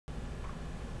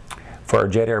For our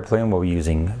jet airplane, we'll be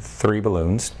using 3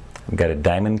 balloons. We've got a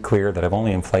diamond clear that I've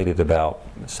only inflated about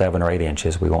 7 or 8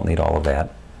 inches. We won't need all of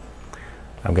that.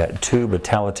 I've got 2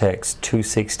 Battletex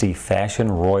 260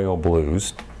 Fashion Royal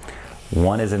Blues.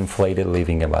 One is inflated,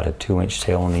 leaving about a 2-inch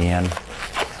tail in the end.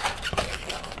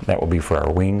 That will be for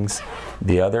our wings.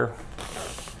 The other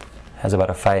has about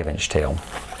a 5-inch tail.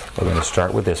 We're going to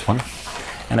start with this one.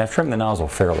 And I've trimmed the nozzle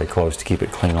fairly close to keep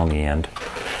it clean on the end.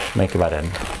 Make about a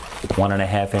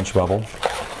 1.5-inch bubble.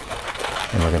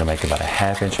 And we're going to make about a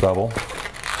 1/2-inch bubble.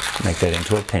 Make that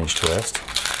into a pinch twist.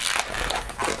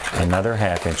 Another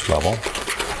 1/2-inch bubble.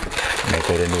 Make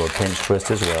that into a pinch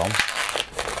twist as well.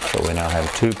 So we now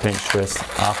have 2 pinch twists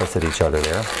opposite each other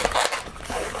there.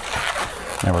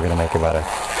 Now we're going to make about a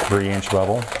 3-inch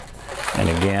bubble. And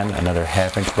again, another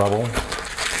 1/2-inch bubble.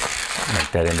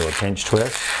 Make that into a pinch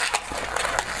twist.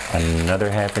 Another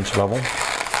 1/2-inch bubble.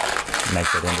 Make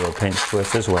that into a pinch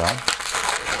twist as well.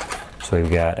 So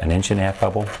we've got an 1.5-inch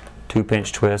bubble, 2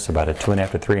 pinch twists, about a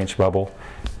 2.5 to 3-inch bubble,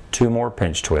 2 more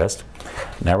pinch twists.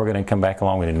 Now we're going to come back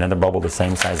along with another bubble the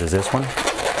same size as this one.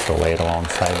 So lay it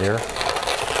alongside there,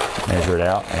 measure it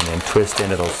out, and then twist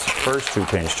into those first 2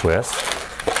 pinch twists.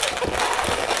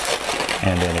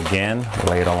 And then again,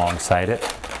 lay it alongside it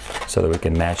so that we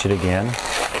can match it again.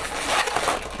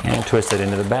 And twist it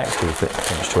into the back 2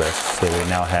 pinch twists. So we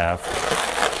now have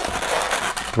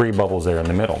 3 bubbles there in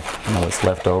the middle. Now what's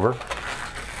left over,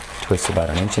 twist about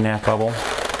an 1.5-inch bubble,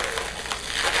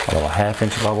 a little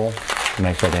 1/2-inch bubble,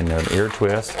 make that into an ear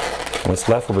twist. What's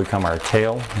left will become our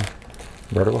tail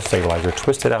vertical stabilizer.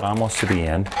 Twist it out almost to the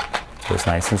end so it's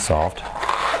nice and soft.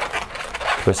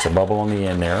 Twist a bubble on the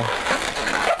end there.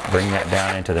 Bring that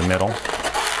down into the middle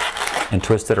and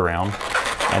twist it around.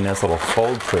 And this little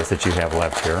fold twist that you have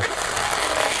left here,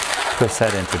 twist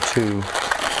that into 2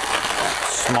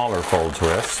 smaller fold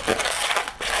twists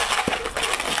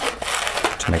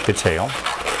to make the tail.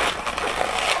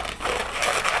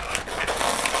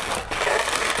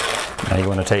 Now you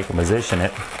want to take and position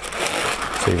it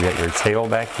so you've got your tail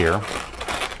back here,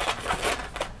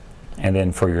 and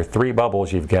then for your 3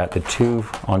 bubbles you've got the 2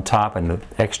 on top and the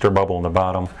extra bubble on the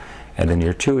bottom, and then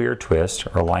your 2 ear twists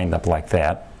are lined up like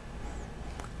that.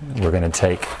 We're going to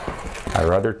take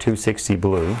our other 260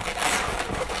 blue,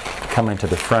 come into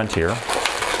the front here,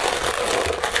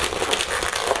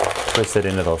 twist it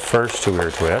into the first 2 ear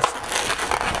twists.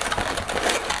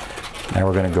 Now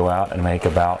we're going to go out and make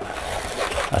about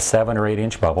a 7 or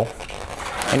 8-inch bubble.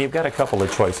 And you've got a couple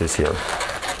of choices here.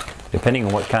 Depending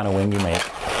on what kind of wing you make,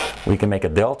 we can make a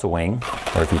delta wing,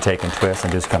 or if you take and twist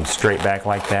and just come straight back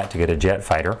like that to get a jet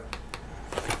fighter.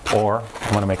 Or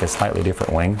I'm going to make a slightly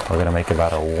different wing. We're going to make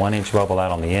about a 1-inch bubble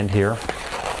out on the end here,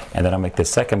 and then I'll make the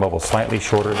second bubble slightly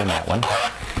shorter than that one.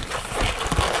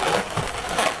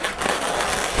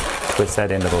 Twist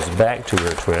that into those back 2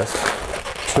 ear twists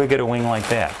so we get a wing like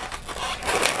that.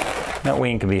 That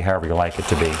wing can be however you like it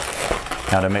to be.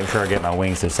 Now to make sure I get my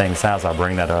wings the same size, I'll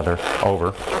bring that other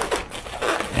over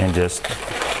and just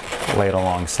lay it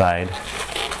alongside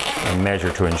and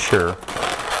measure to ensure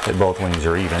that both wings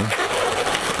are even.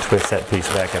 Twist that piece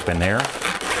back up in there.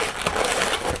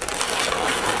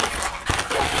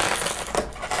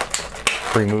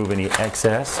 Remove any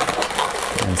excess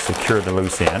and secure the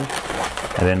loose end.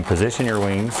 And then position your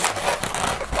wings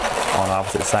on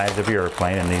opposite sides of your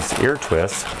airplane, and these ear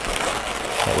twists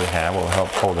that we have will help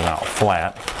hold them out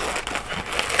flat.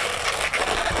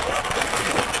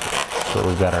 So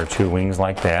we've got our 2 wings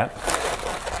like that.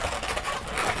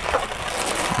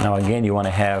 Now again, you want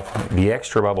to have the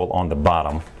extra bubble on the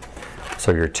bottom,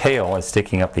 so your tail is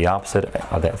sticking up the opposite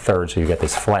of that third, so you've got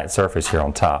this flat surface here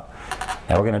on top.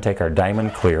 Now we're going to take our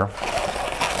diamond clear,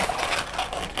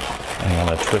 and I'm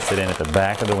going to twist it in at the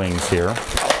back of the wings here.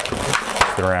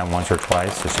 Twist it around once or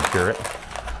twice to secure it.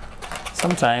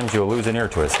 Sometimes you'll lose an ear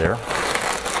twist there.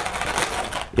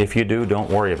 If you do, don't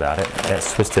worry about it.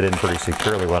 That's twisted in pretty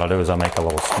securely. What I'll do is I'll make a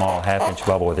little small 1/2-inch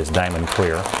bubble with this diamond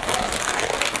clear.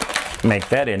 Make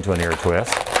that into an ear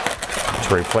twist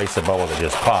to replace the bubble that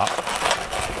just popped.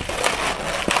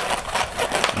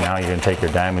 Now you're going to take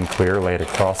your diamond clear, lay it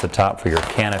across the top for your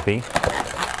canopy.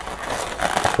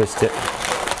 Twist it,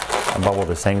 a bubble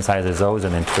the same size as those,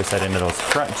 and then twist that into those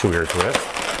front 2 ear twists.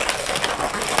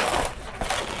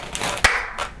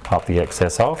 Pop the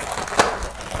excess off.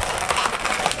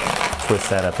 Twist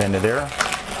that up into there.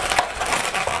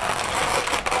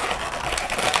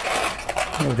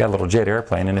 And we've got a little jet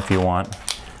airplane, and if you want,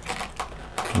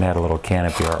 you can add a little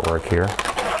canopy artwork here.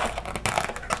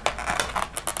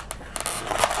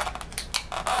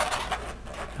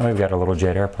 And we've got a little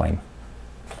jet airplane.